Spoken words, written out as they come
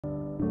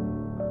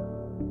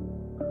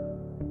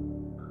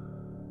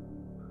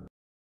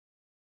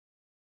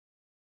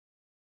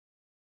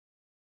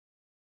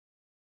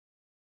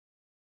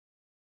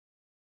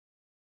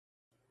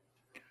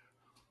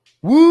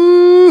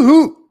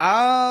Woohoo!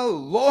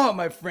 Aloha,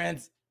 my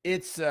friends.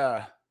 It's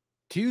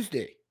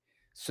Tuesday.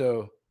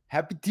 So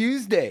happy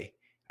Tuesday.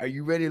 Are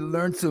you ready to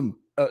learn some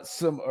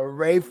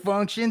array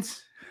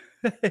functions?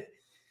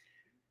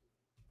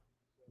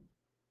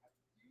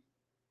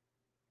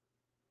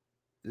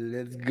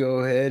 Let's go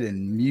ahead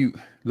and mute.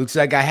 Looks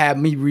like I have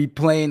me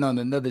replaying on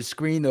another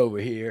screen over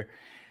here.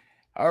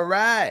 All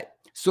right.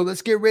 So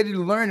let's get ready to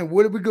learn. And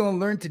what are we going to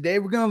learn today?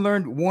 We're going to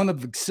learn one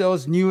of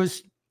Excel's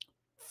newest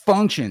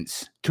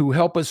functions to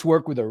help us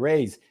work with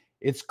arrays.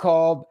 It's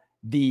called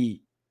the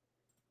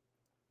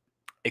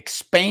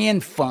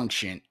expand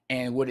function.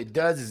 And what it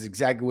does is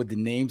exactly what the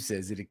name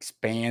says. It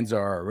expands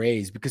our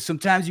arrays because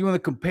sometimes you want to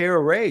compare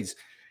arrays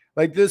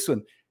like this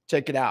one.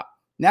 Check it out.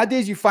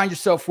 Nowadays, you find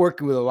yourself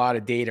working with a lot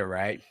of data,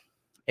 right?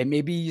 And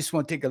maybe you just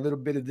want to take a little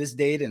bit of this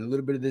data and a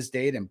little bit of this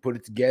data and put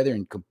it together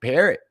and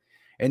compare it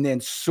and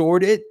then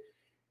sort it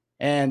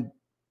and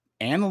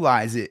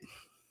analyze it.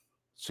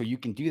 So you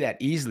can do that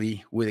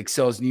easily with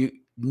Excel's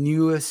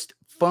newest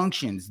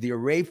functions, the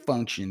array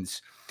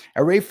functions.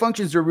 Array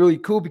functions are really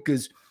cool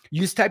because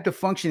you just type the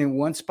function in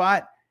one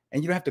spot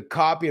and you don't have to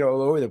copy it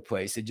all over the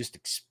place. It just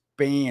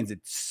expands, it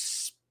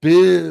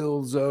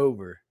spills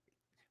over.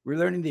 We're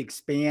learning the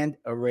expand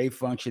array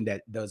function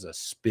that does a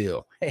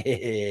spill.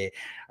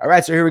 All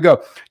right, so here we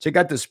go. Check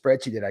out the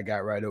spreadsheet that I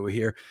got right over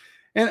here.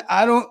 And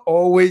I don't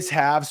always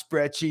have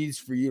spreadsheets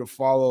for you to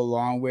follow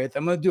along with.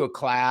 I'm going to do a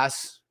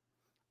class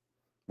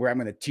where I'm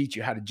going to teach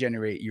you how to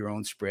generate your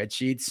own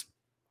spreadsheets.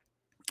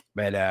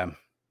 But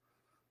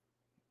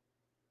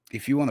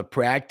if you want to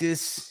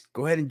practice,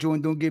 go ahead and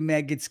join Don't Get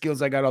Mad, Get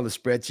Skills. I got all the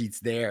spreadsheets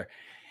there.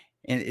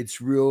 And it's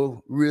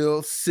real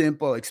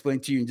simple. I'll explain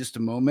to you in just a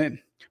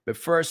moment. But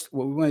first,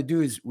 what we want to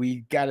do is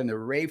we got an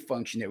array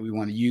function that we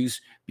want to use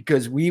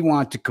because we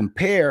want to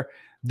compare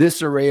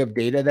this array of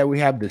data that we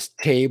have, this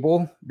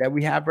table that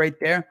we have right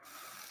there.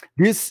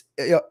 This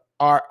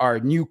are our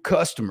new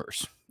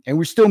customers. And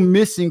we're still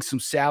missing some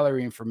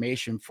salary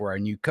information for our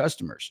new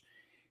customers.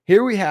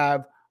 Here we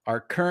have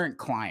our current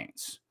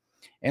clients.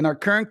 And our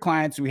current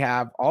clients, we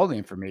have all the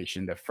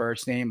information, the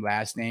first name,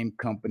 last name,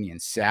 company,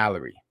 and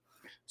salary.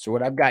 So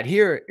what I've got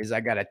here is I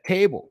got a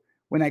table.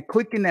 When I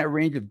click in that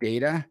range of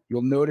data,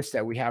 you'll notice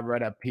that we have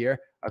right up here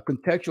a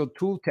contextual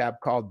tool tab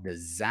called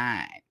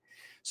Design.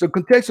 So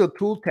contextual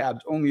tool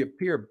tabs only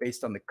appear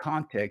based on the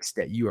context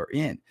that you are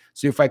in.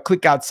 So if I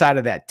click outside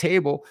of that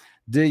table,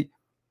 the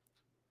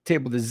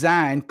table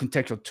design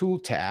contextual tool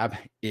tab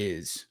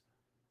is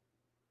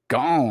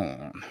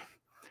gone.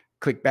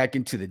 Click back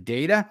into the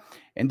data,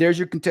 and there's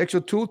your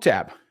contextual tool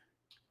tab.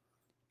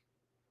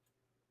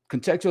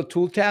 Contextual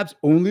tool tabs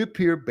only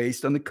appear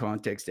based on the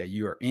context that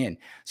you are in.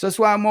 So that's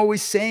why I'm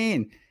always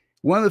saying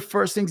one of the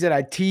first things that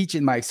I teach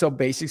in my Excel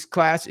Basics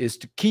class is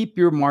to keep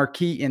your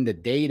marquee in the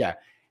data.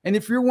 And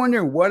if you're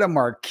wondering what a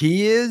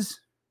marquee is,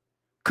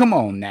 come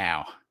on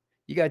now.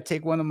 You got to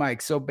take one of my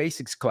Excel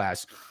Basics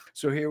class.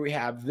 So here we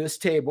have this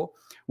table.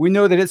 We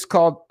know that it's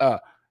called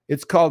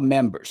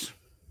members,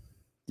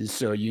 just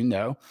so you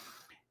know.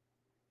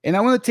 And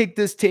I want to take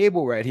this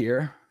table right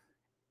here,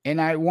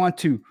 and I want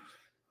to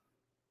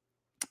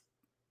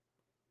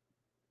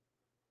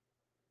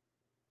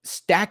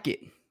stack it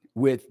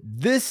with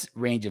this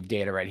range of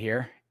data right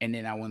here, and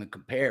then I want to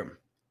compare them,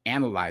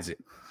 analyze it.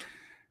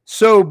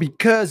 So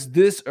because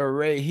this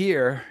array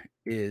here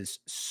is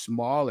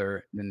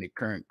smaller than the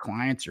current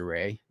clients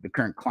array, the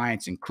current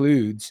clients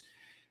includes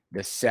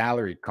the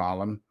salary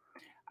column,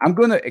 I'm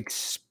going to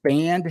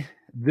expand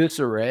this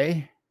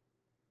array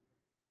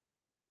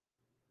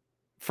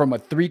from a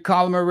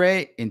 3-column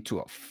array into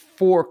a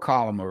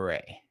 4-column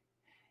array.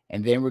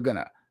 And then we're going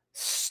to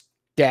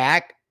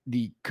stack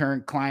the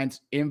current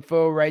client's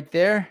info right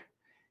there,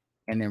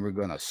 and then we're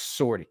going to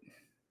sort it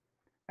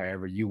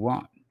however you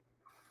want.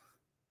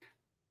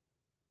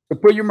 So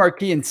put your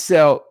marquee in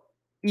cell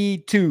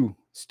E2.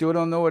 Still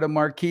don't know what a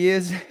marquee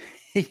is?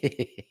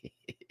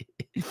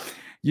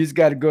 You just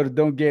got to go to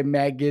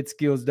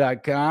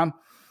don'tgetmadgetskills.com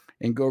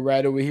and go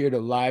right over here to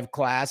live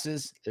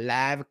classes,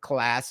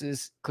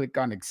 click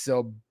on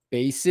Excel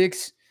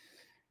Basics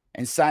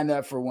and sign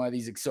up for one of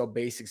these Excel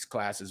Basics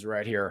classes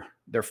right here.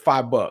 They're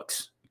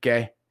 $5,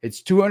 okay?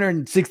 It's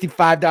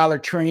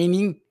 $265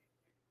 training.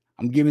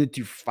 I'm giving it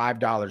to you for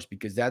 $5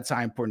 because that's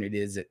how important it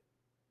is that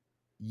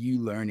you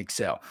learn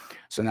Excel.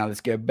 So now let's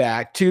get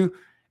back to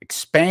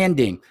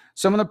expanding.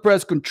 So I'm going to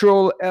press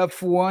Control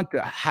F1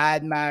 to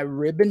hide my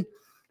ribbon.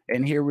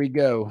 And here we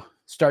go.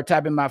 Start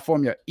typing my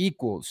formula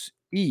equals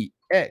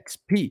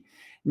EXP.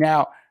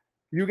 Now,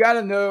 you got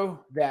to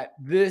know that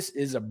this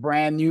is a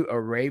brand new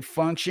array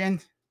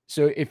function.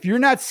 So if you're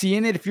not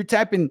seeing it, if you're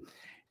typing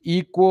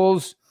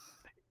equals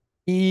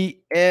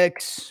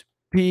EXP,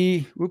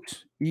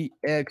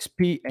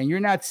 EXP, and you're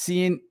not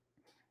seeing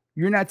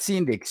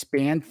the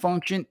expand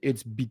function,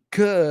 it's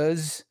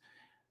because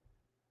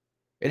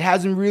it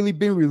hasn't really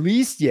been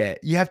released yet.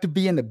 You have to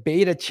be in the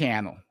beta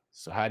channel.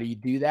 So how do you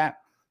do that?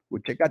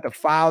 Well, check out the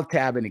File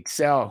tab in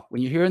Excel.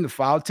 When you're here in the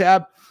File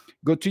tab,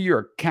 go to your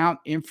account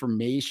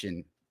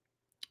information.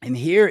 And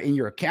here in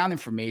your account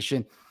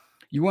information,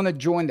 You want to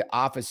join the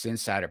Office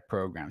Insider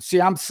program.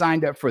 See, I'm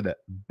signed up for the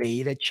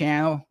beta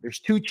channel. There's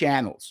two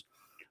channels.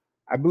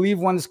 I believe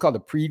one is called the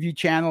preview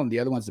channel and the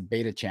other one's the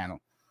beta channel.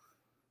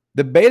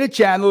 The beta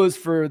channel is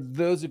for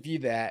those of you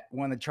that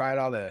want to try out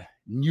all the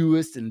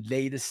newest and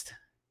latest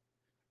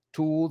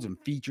tools and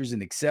features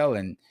in Excel.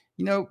 And,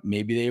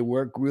 maybe they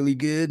work really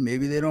good.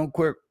 Maybe they don't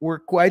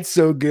work quite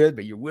so good,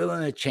 but you're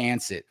willing to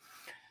chance it.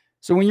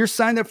 So when you're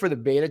signed up for the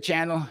beta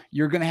channel,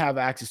 you're going to have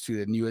access to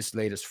the newest,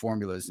 latest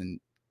formulas. And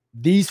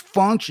these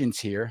functions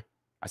here,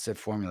 I said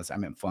formulas, I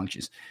meant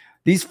functions.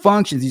 These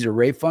functions, these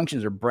array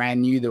functions are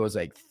brand new. There was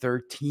like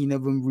 13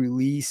 of them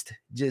released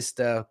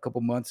just a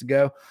couple months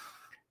ago.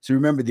 So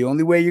remember, the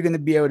only way you're going to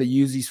be able to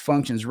use these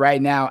functions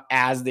right now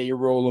as they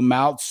roll them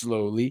out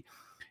slowly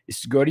is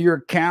to go to your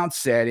account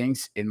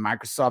settings in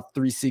Microsoft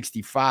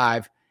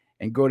 365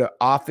 and go to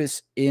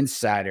Office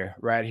Insider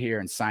right here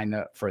and sign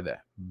up for the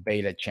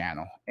beta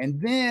channel.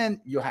 And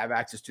then you'll have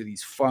access to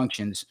these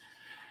functions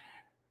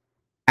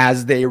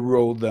as they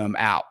roll them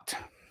out.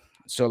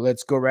 So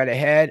let's go right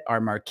ahead. Our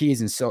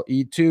marquees in cell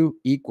E2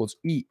 equals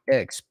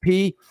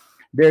EXP.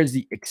 There's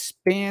the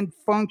expand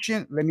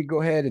function. Let me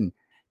go ahead and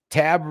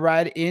tab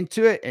right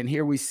into it. And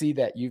here we see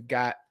that you've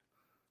got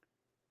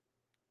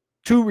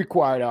two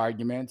required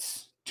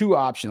arguments, two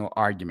optional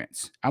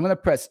arguments. I'm going to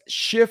press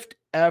Shift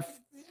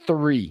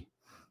F3.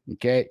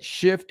 Okay,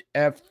 Shift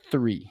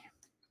F3.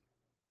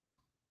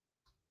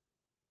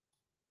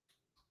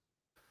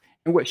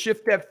 And what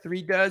Shift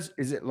F3 does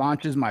is it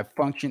launches my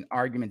function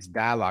arguments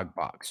dialog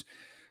box.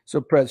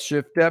 So press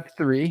Shift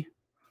F3,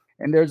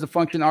 and there's a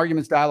function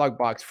arguments dialog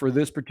box for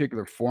this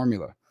particular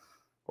formula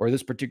or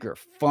this particular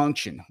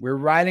function. We're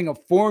writing a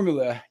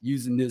formula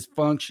using this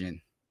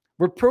function.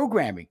 We're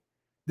programming.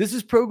 This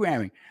is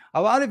programming.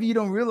 A lot of you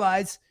don't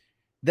realize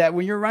that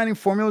when you're writing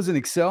formulas in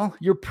Excel,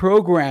 you're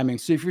programming.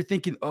 So if you're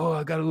thinking, oh,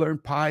 I got to learn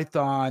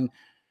Python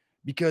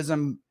because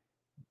I'm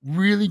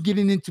really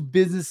getting into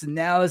business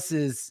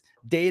analysis,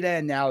 data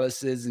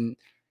analysis, and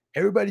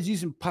everybody's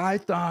using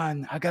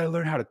Python, I got to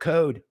learn how to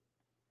code.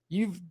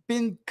 You've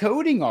been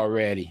coding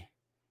already.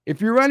 If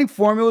you're writing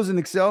formulas in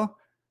Excel,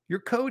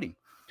 you're coding.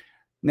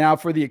 Now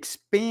for the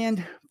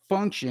expand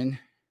function,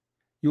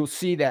 you'll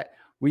see that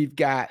we've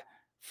got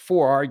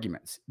 4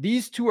 arguments.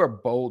 These 2 are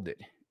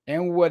bolded.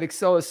 And what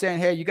Excel is saying,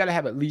 hey, you got to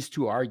have at least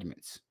 2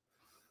 arguments.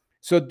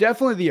 So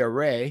definitely the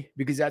array,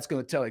 because that's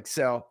going to tell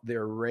Excel the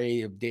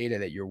array of data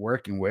that you're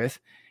working with.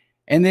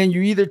 And then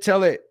you either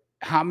tell it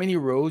how many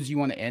rows you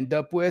want to end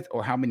up with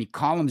or how many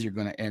columns you're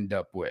going to end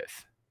up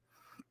with.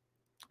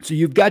 So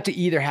you've got to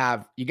either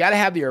have, you got to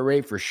have the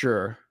array for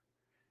sure.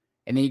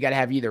 And then you got to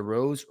have either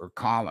rows or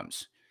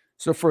columns.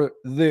 So for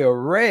the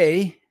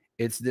array,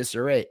 it's this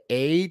array,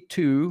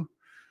 A2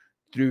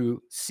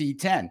 through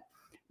C10.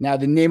 Now,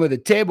 the name of the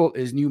table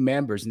is new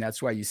members, and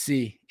that's why you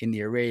see in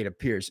the array it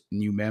appears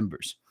new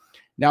members.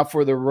 Now,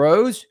 for the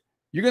rows,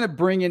 you're going to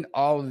bring in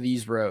all of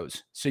these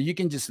rows. So you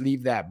can just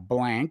leave that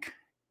blank,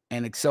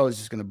 and Excel is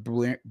just going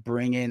to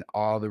bring in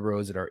all the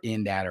rows that are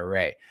in that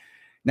array.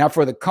 Now,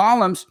 for the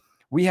columns,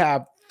 we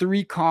have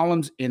 3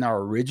 columns in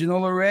our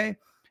original array.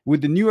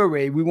 With the new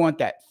array, we want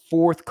that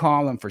 4th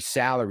column for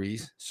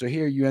salaries. So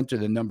here you enter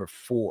the number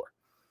 4.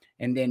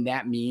 And then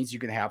that means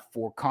you're going to have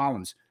 4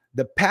 columns.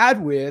 The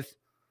pad width,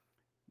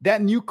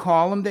 that new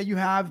column that you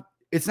have,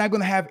 it's not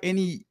going to have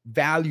any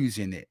values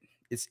in it.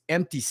 It's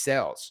empty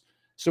cells.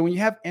 So when you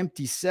have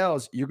empty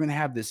cells, you're going to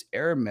have this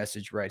error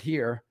message right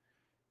here,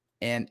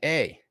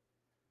 NA.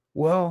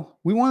 Well,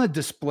 we want to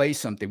display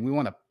something. We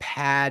want to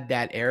pad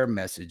that error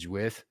message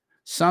with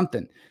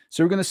something.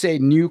 So we're going to say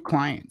new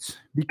clients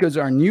because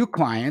our new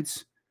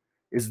clients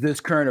is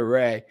this current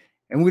array,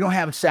 and we don't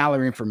have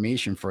salary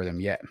information for them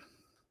yet.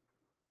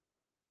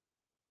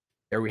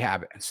 There we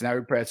have it. So now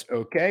we press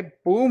OK.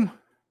 Boom.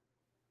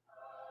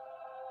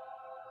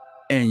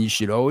 And you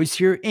should always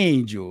hear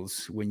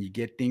angels when you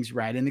get things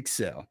right in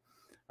Excel.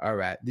 All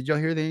right. Did y'all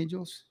hear the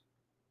angels?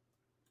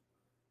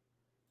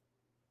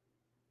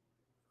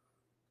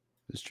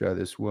 Let's try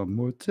this one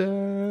more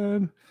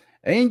time.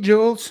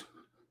 Angels.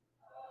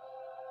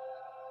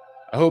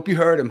 I hope you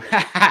heard them.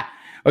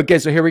 Okay,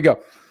 so here we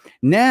go.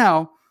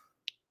 Now,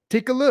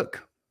 take a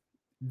look.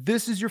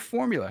 This is your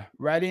formula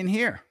right in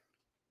here.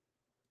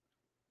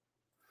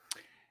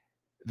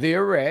 The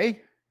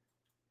array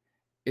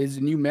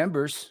is new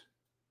members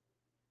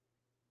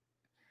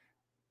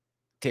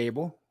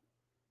table,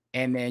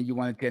 and then you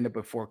want it to end up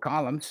with 4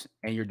 columns,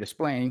 and you're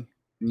displaying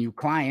new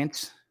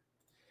clients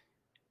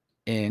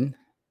in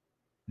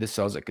the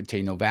cells that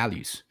contain no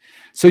values.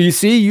 So you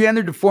see, you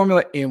entered the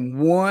formula in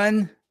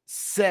one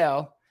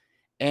cell,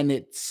 and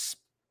it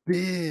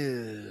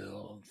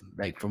spilled,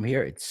 like from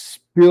here, it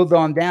spilled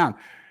on down.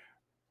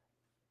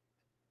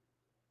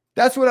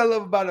 That's what I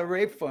love about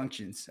array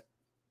functions,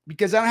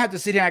 because I don't have to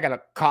sit here. I got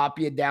to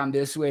copy it down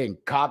this way and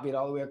copy it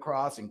all the way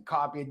across and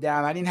copy it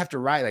down. I didn't have to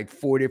write like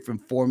 4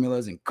 different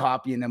formulas and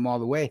copying them all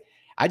the way.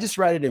 I just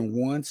write it in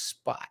one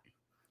spot.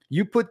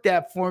 You put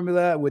that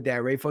formula with that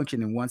array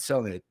function in one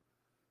cell and it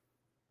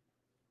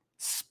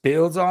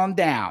spills on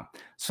down.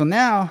 So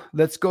now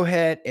let's go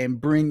ahead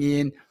and bring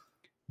in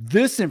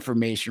this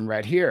information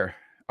right here,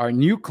 our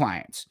new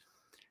clients.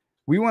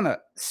 We want to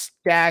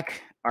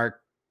stack our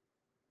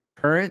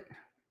current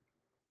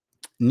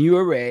new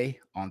array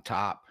on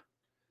top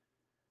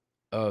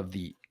of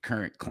the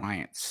current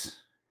clients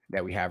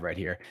that we have right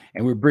here.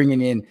 And we're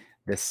bringing in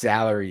the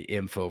salary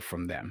info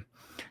from them.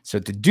 So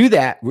to do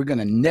that, we're going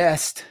to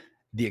nest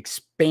the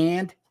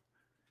expand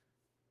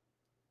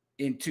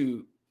in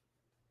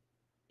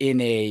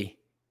a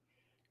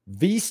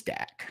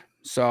VSTACK.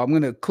 So I'm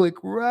going to click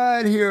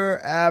right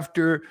here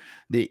after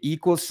the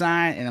equal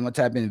sign, and I'm going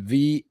to type in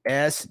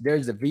VS.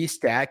 There's the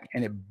VSTACK,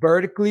 and it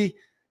vertically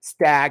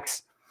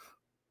stacks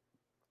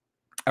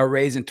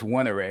arrays into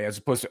one array as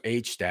opposed to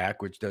HStack,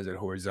 which does it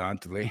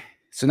horizontally.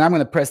 So now I'm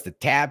going to press the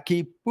tab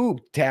key, boom,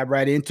 tab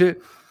right into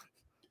it.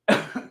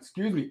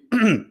 Excuse me.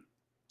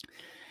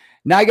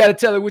 Now I got to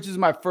tell it which is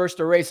my first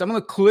array. So I'm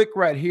going to click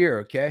right here,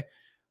 okay?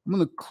 I'm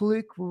going to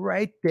click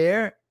right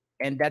there,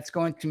 and that's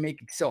going to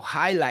make Excel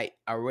highlight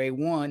array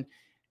 1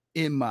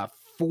 in my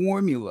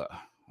formula.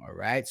 All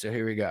right, so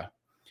here we go.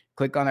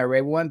 Click on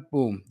array 1,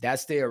 boom.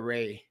 That's the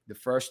array, the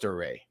first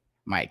array,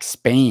 my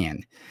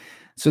expand.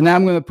 So now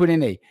I'm going to put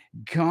in a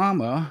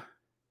comma.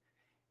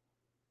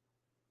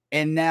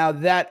 And now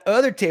that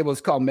other table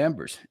is called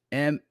members,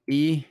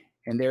 M-E,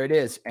 and there it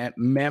is, and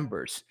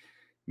members.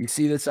 You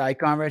see this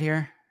icon right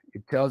here?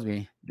 It tells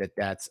me that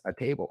that's a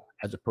table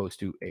as opposed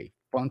to a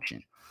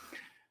function.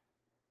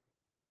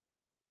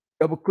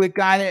 Double click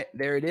on it.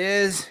 There it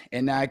is.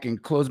 And now I can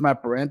close my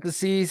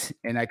parentheses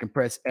and I can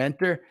press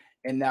enter.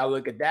 And now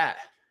look at that.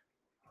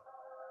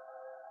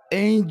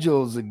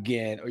 Angels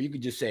again. Or you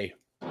could just say,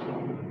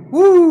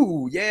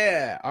 woo,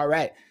 yeah. All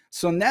right.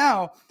 So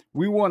now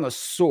we want to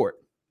sort.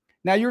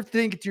 Now you're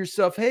thinking to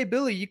yourself, hey,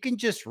 Billy, you can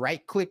just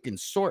right click and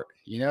sort,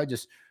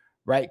 just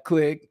right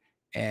click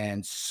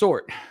and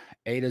sort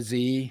A to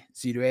Z,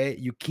 Z to A.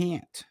 You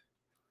can't,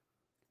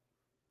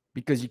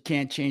 because you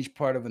can't change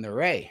part of an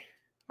array.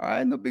 All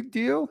right, no big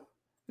deal.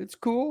 It's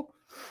cool.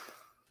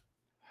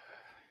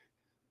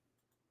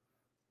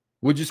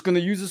 We're just going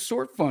to use a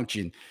sort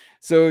function.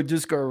 So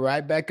just go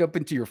right back up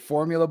into your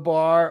formula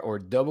bar or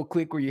double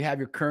click where you have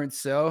your current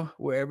cell,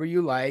 wherever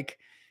you like.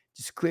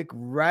 Just click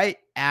right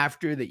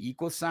after the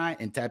equal sign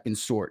and type in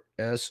sort,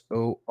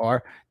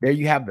 S-O-R. There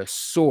you have the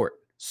sort.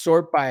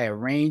 Sort by a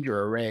range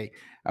or array.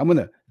 I'm going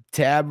to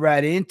tab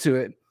right into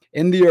it.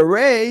 In the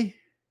array,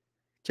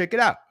 check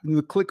it out. I'm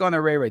going to click on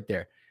array right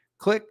there.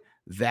 Click.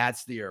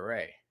 That's the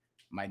array,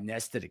 my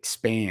nested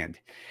expand.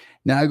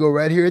 Now I go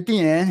right here at the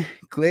end,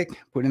 click,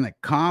 put in a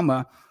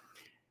comma,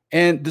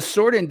 and the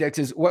sort index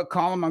is what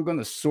column I'm going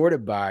to sort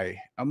it by.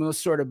 I'm going to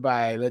sort it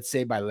by, let's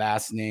say, by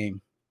last name.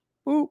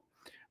 Boop.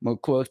 I'm going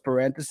to close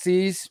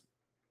parentheses,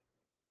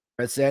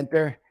 press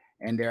enter,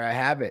 and there I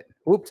have it.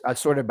 Oops, I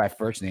sorted by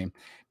first name.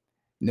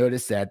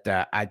 Notice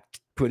that I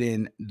put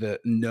in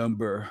the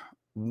number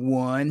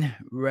 1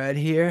 right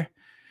here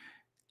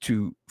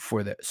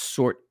for the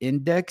sort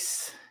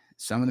index.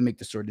 So I'm going to make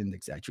the sort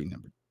index actually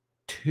number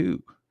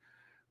 2,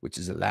 which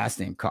is the last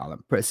name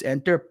column. Press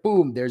enter.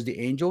 Boom. There's the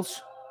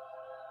angels.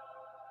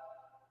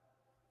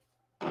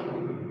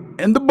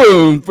 And the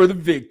boom for the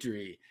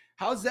victory.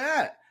 How's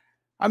that?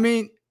 I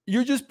mean,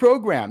 you're just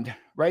programmed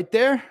right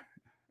there.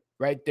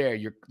 Right there.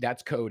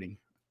 That's coding.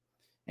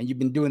 And you've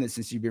been doing it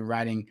since you've been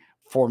writing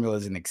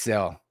formulas in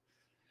Excel.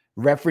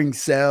 Referencing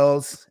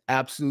cells,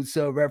 absolute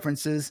cell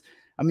references.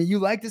 I mean, you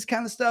like this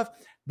kind of stuff?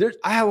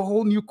 I have a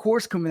whole new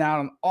course coming out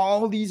on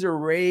all these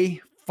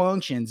array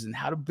functions and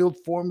how to build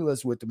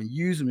formulas with them and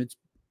use them. It's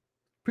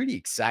pretty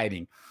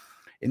exciting.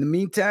 In the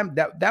meantime,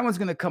 that one's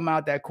going to come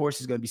out. That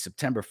course is going to be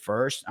September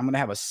 1st. I'm going to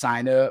have a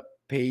sign up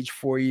page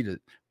for you to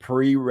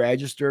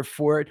pre-register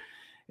for it.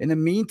 In the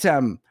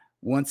meantime,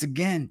 once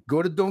again,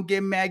 go to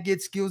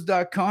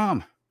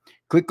don'tgetmadgetskills.com.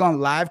 Click on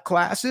live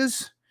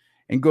classes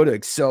and go to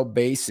Excel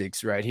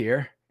Basics right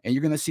here. And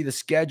you're going to see the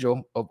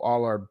schedule of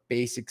all our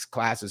basics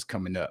classes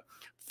coming up.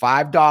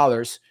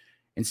 $5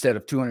 instead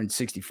of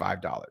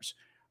 $265.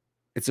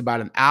 It's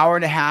about an hour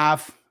and a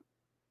half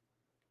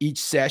each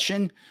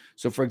session.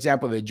 So for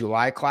example, the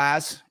July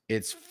class,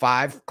 it's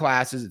 5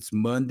 classes. It's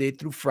Monday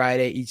through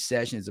Friday. Each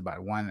session is about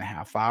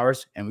 1.5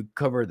 hours. And we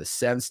cover the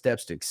 7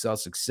 steps to Excel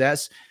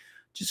success.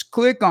 Just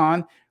click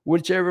on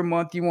whichever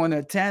month you want to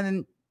attend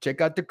and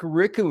check out the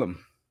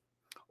curriculum.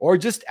 Or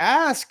just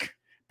ask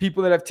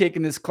people that have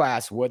taken this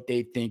class what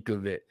they think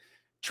of it.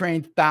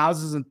 Trained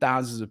thousands and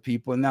thousands of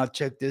people. And now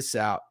check this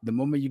out. The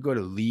moment you go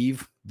to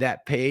leave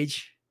that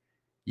page,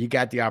 you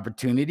got the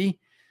opportunity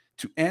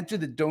to enter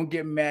the Don't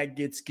Get Mad,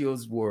 Get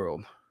Skills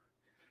world.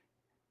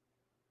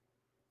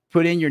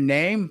 Put in your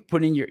name,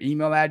 put in your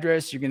email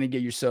address. You're going to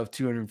get yourself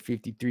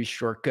 253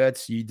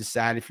 shortcuts. You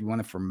decide if you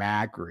want it for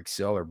Mac or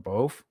Excel or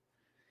both.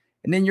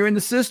 And then you're in the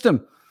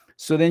system.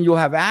 So then you'll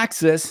have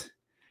access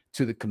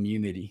to the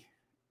community.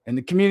 And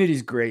the community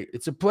is great.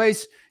 It's a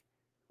place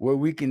where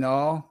we can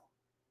all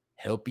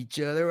help each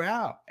other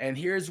out. And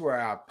here's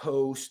where I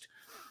post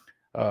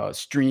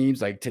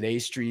streams like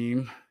today's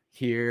stream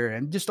here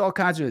and just all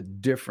kinds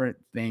of different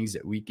things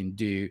that we can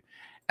do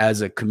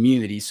as a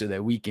community so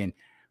that we can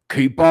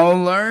Keep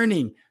on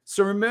learning.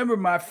 So remember,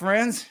 my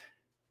friends,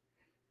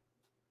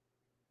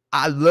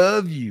 I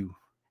love you.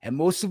 And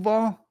most of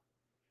all,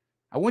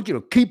 I want you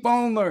to keep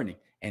on learning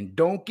and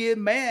don't get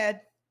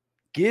mad.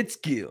 Get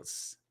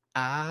skills.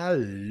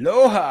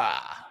 Aloha.